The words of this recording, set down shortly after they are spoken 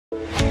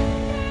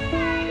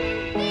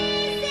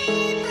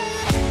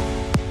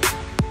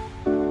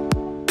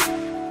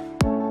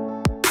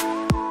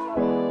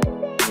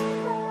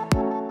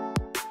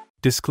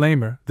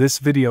Disclaimer: this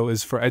video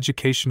is for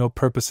educational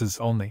purposes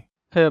only.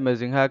 Hey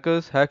amazing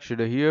hackers,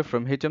 Hackshida here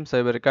from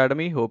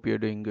HMCyberAcademy. Hope you're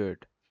doing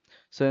good.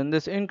 So in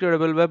this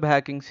incredible web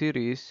hacking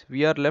series,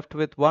 we are left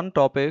with one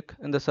topic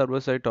in the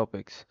server-side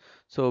topics.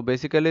 So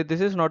basically this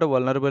is not a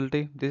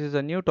vulnerability, this is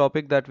a new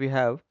topic that we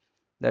have,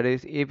 that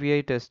is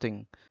API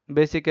testing.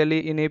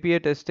 Basically in API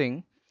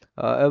testing,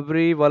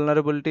 every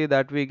vulnerability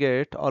that we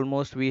get,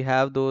 almost we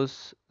have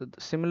those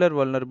similar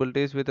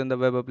vulnerabilities within the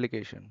web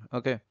application.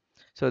 Okay,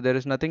 so there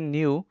is nothing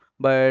new,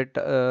 but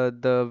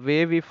the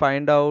way we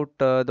find out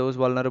those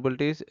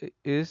vulnerabilities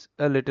is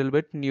a little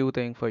bit new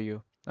thing for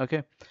you.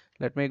 Okay,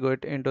 let me go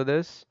into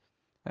this.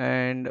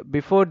 And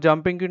before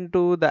jumping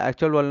into the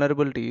actual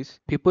vulnerabilities,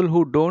 people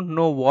who don't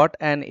know what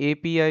an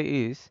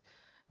API is,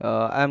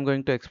 I'm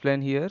going to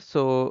explain here.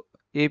 So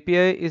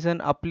API is an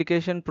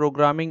application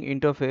programming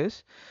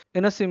interface.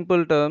 In a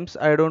simple terms,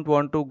 I don't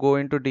want to go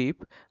into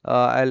deep.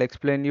 I'll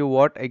explain you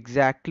what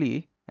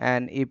exactly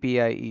an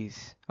API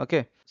is.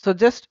 Okay. So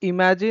just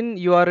imagine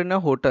you are in a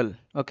hotel.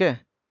 Okay.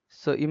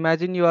 So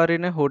imagine you are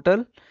in a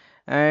hotel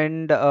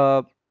and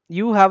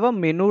you have a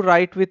menu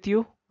right with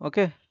you.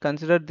 Okay.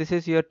 Consider this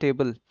is your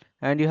table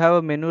and you have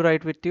a menu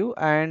right with you,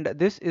 and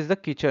this is the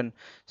kitchen.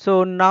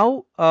 So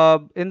now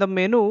in the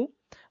menu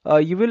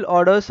you will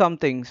order some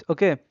things.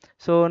 Okay,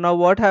 so now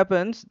what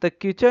happens, the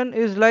kitchen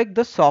is like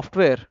the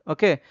software.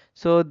 Okay,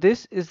 so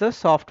this is the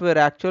software,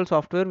 actual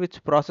software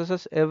which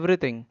processes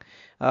everything,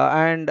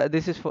 and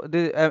this is for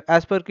the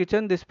as per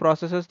kitchen, this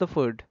processes the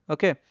food.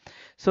 Okay,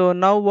 so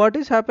now what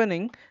is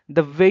happening,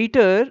 the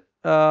waiter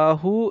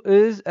who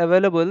is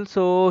available,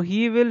 so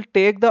he will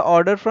take the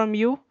order from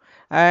you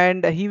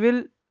and he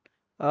will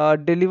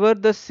deliver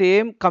the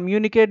same,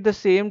 communicate the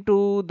same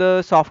to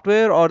the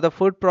software or the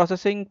food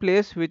processing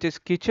place, which is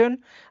kitchen.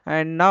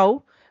 And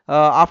now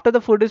after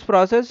the food is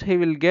processed, he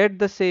will get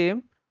the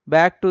same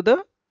back to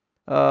the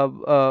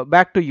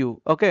back to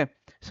you. Okay,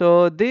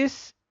 so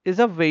this is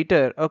a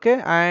waiter.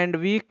 Okay, and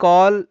we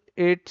call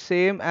it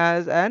same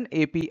as an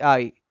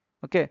API.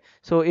 Okay,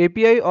 so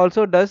API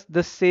also does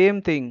the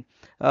same thing.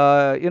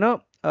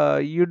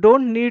 You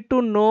don't need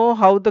to know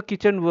how the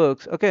kitchen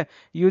works. Okay,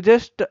 you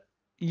just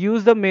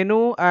use the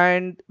menu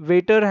and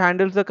waiter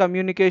handles the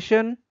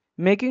communication,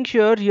 making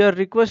sure your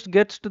request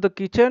gets to the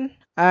kitchen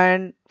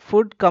and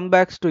food comes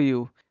back to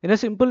you. In a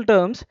simple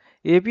terms,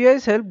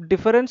 APIs help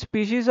different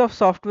species of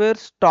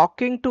softwares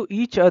talking to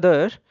each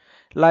other,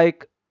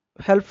 like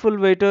helpful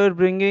waiter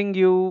bringing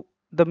you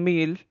the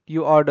meal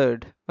you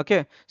ordered.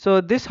 Okay,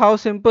 so this how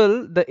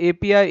simple the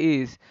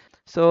API is.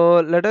 So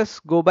let us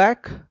go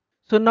back.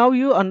 So now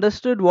you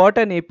understood what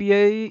an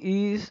API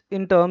is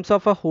in terms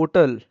of a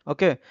hotel.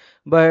 Okay,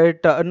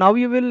 but now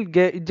you will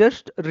get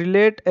just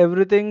relate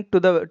everything to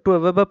the to a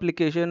web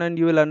application, and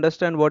you will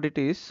understand what it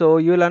is. So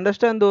you will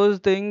understand those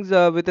things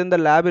within the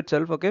lab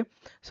itself. Okay,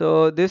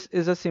 so this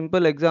is a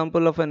simple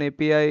example of an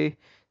API.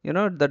 You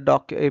know, the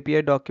doc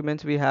API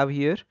documents we have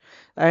here,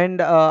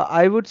 and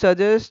I would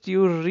suggest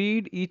you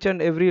read each and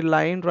every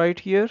line right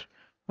here.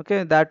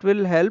 Okay, that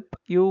will help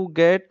you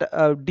get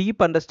a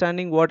deep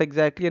understanding what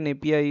exactly an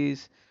API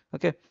is.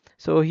 Okay,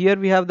 so here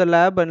we have the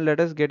lab, and let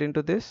us get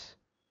into this.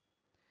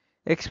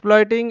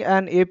 Exploiting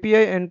an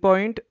API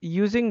endpoint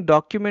using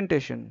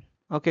documentation.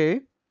 Okay,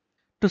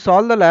 to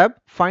solve the lab,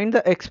 find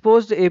the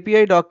exposed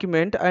API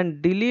document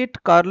and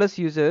delete carless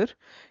user.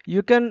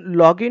 You can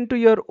log into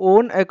your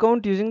own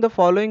account using the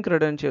following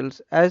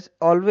credentials. As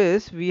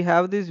always, we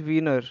have this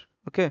winner.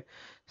 Okay,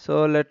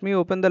 so let me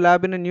open the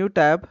lab in a new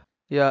tab.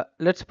 Yeah,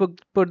 let's put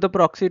the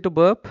proxy to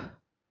burp,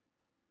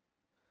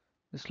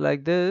 just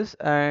like this.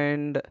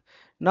 And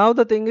now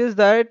the thing is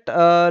that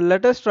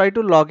let us try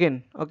to log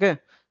in. Okay,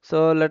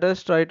 so let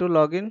us try to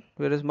log in.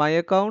 Where is my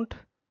account?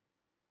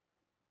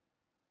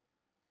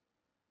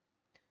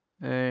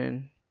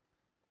 And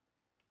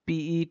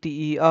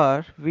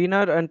PETER,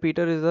 winner and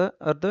Peter is are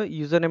the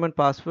username and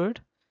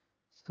password.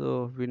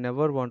 So we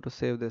never want to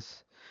save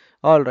this.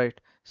 All right,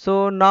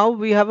 so now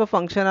we have a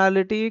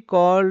functionality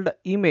called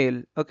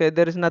email. Okay,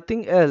 there is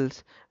nothing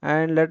else,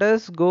 and let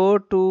us go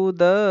to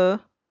the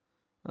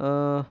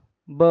uh,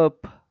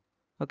 burp.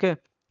 Okay,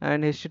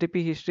 and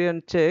http history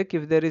and check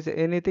if there is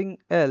anything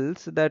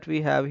else that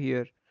we have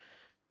here.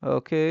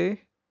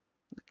 Okay,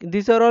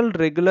 these are all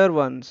regular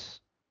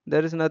ones,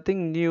 there is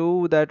nothing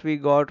new that we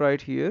got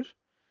right here.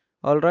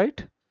 All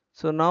right,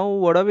 so now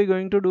what are we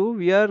going to do,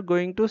 we are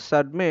going to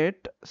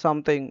submit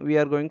something, we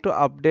are going to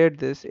update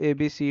this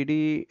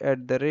abcd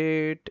at the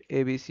rate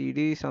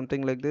abcd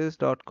something like this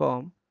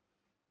 .com.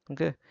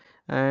 Okay,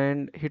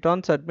 and hit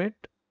on submit,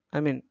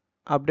 I mean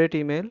update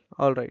email.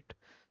 All right,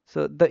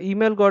 so the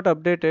email got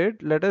updated.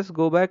 Let us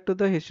go back to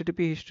the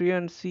http history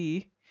and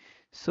see.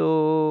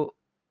 So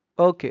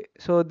okay,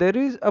 so there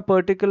is a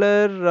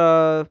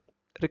particular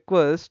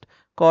request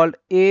called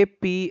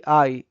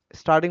API,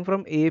 starting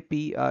from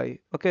API.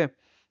 Okay,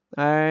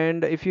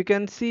 and if you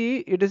can see,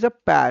 it is a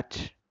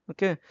patch.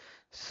 Okay,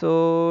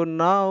 so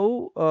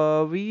now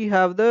we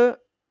have the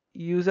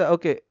user.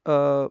 Okay,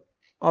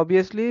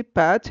 obviously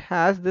patch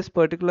has this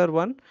particular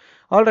one.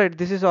 All right,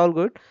 this is all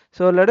good.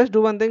 So let us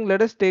do one thing.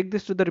 Let us take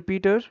this to the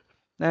repeater,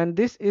 and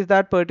this is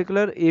that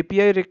particular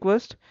API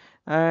request.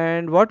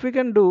 And what we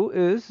can do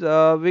is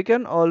we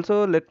can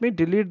also, let me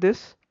delete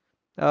this.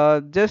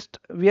 Just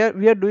we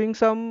are doing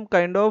some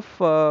kind of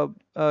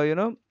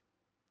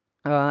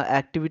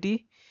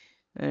activity,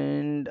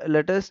 and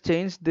let us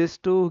change this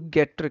to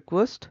get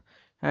request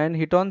and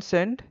hit on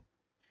send.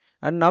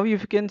 And now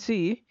if you can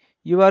see,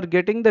 you are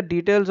getting the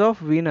details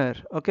of winner.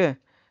 Okay,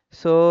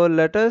 so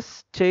let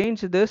us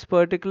change this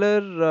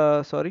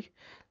particular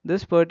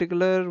this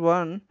particular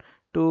one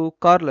to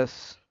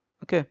Carlos.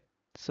 Okay,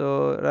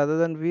 so rather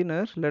than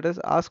winner, let us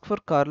ask for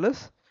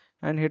Carlos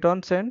and hit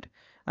on send.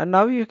 And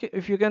now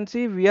if you can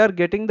see, we are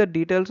getting the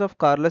details of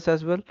Carlos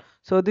as well.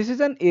 So this is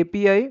an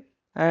API.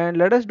 And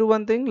let us do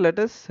one thing, let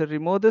us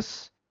remove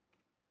this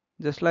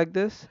just like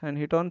this and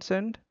hit on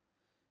send.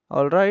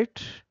 All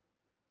right.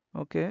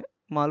 Okay,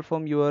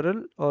 malform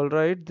URL. All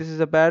right, this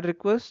is a bad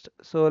request.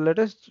 So let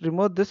us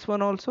remove this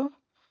one also.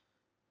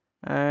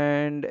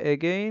 And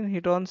again,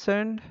 hit on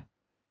send.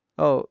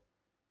 Oh,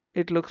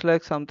 it looks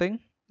like something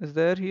is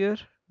there here.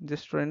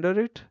 Just render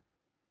it.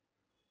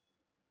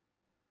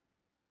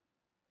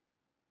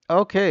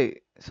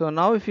 Okay, so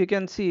now if you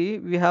can see,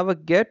 we have a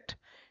get,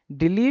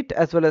 delete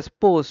as well as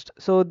post.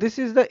 So this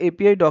is the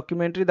API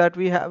documentary that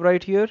we have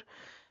right here.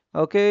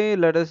 Okay,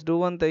 let us do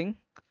one thing.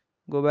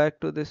 Go back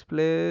to this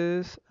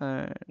place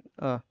and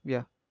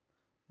yeah,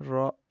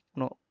 raw.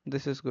 No,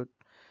 this is good.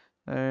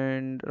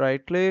 And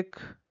right click.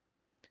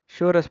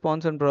 Show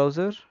response in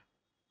browser.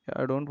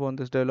 Yeah, I don't want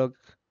this dialog.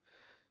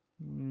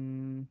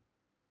 Mm,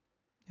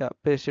 yeah,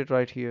 paste it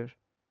right here.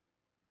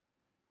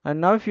 And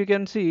now if you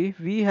can see,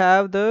 we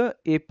have the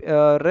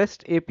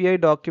REST API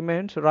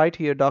documents right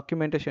here.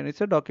 Documentation. It's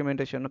a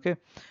documentation. Okay.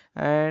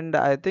 And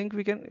I think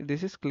we can.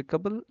 This is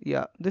clickable.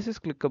 Yeah, this is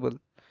clickable.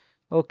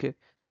 Okay.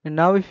 And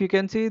now if you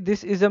can see,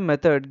 this is a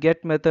method,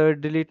 get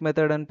method, delete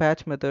method, and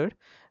patch method.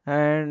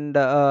 And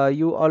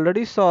you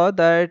already saw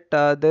that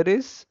there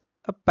is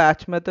a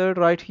patch method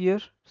right here.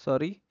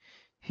 Sorry,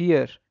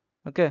 here.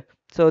 Okay.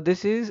 So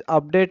this is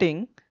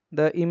updating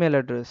the email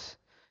address.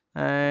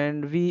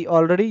 And we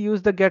already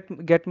use the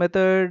get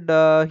method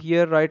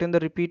here right in the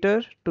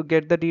repeater to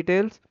get the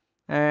details.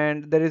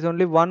 And there is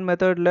only one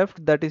method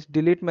left, that is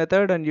delete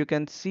method, and you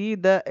can see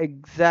the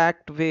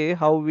exact way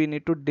how we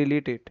need to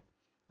delete it.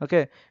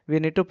 Okay, we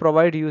need to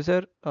provide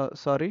user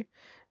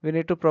we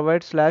need to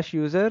provide slash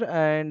user,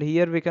 and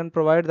here we can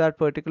provide that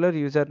particular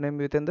username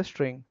within the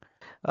string.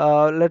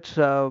 Let's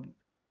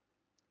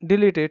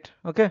delete it.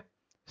 Okay,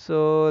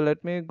 so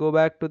let me go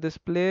back to this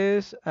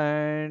place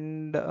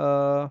and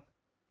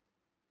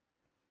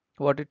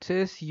what it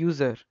says,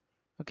 user.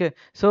 Okay,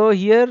 so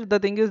here the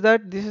thing is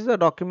that this is a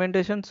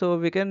documentation, so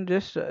we can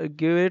just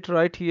give it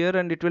right here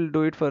and it will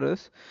do it for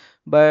us.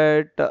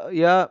 But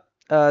yeah,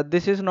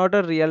 this is not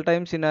a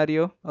real-time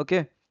scenario.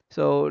 Okay,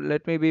 so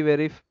let me be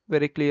very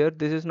clear,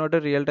 this is not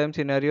a real-time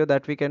scenario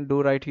that we can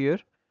do right here.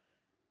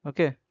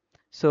 Okay,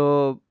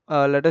 so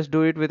let us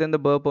do it within the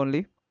burp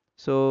only.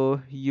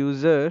 So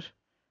user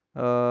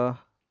uh,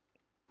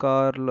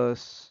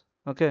 Carlos.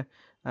 Okay,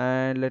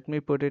 and let me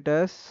put it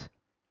as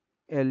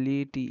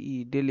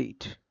LETE,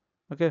 delete.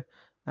 Okay,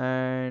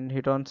 and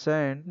hit on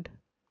send.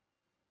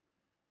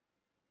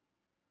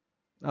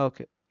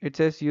 Okay, it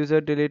says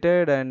user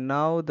deleted, and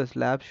now the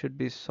lab should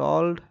be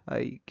solved,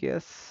 I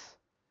guess.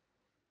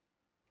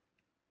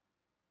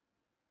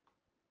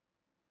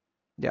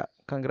 Yeah,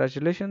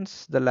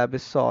 congratulations, the lab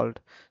is solved.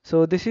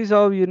 So this is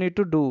how you need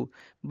to do.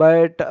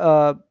 But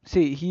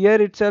see,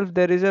 here itself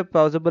there is a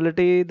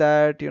possibility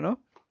that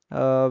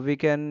we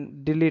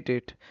can delete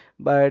it.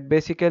 But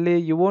basically,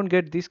 you won't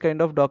get this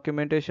kind of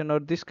documentation or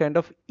this kind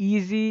of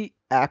easy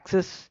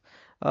access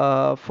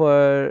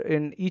for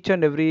in each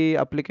and every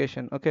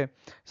application. Okay,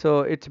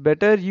 so it's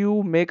better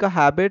you make a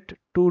habit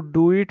to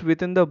do it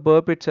within the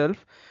burp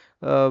itself.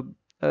 Uh,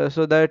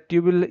 so that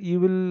you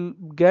will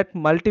get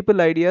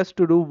multiple ideas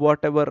to do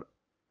whatever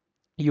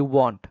you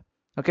want.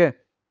 Okay,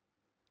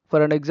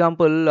 for an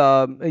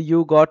example,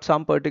 you got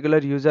some particular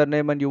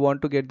username and you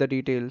want to get the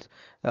details,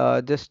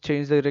 just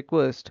change the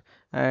request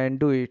and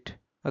do it.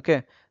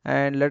 Okay,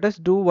 and let us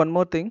do one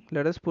more thing,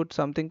 let us put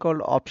something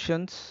called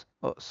options.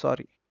 Oh,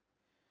 sorry,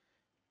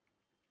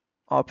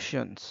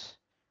 options,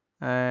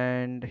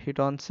 and hit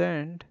on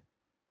send.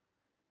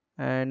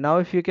 And now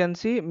if you can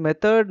see,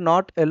 method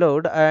not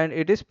allowed, and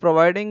it is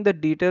providing the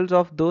details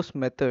of those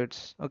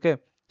methods. Okay,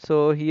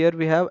 so here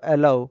we have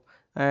allow,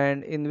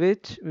 and in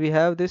which we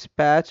have this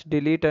patch,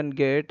 delete, and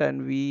get,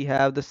 and we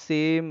have the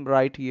same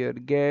right here,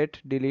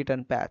 get, delete,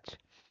 and patch.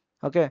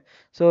 Okay,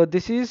 so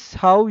this is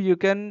how you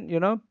can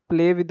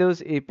play with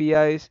those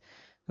APIs.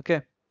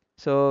 Okay,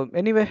 so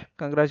anyway,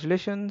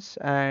 congratulations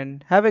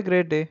and have a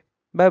great day.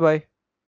 Bye bye.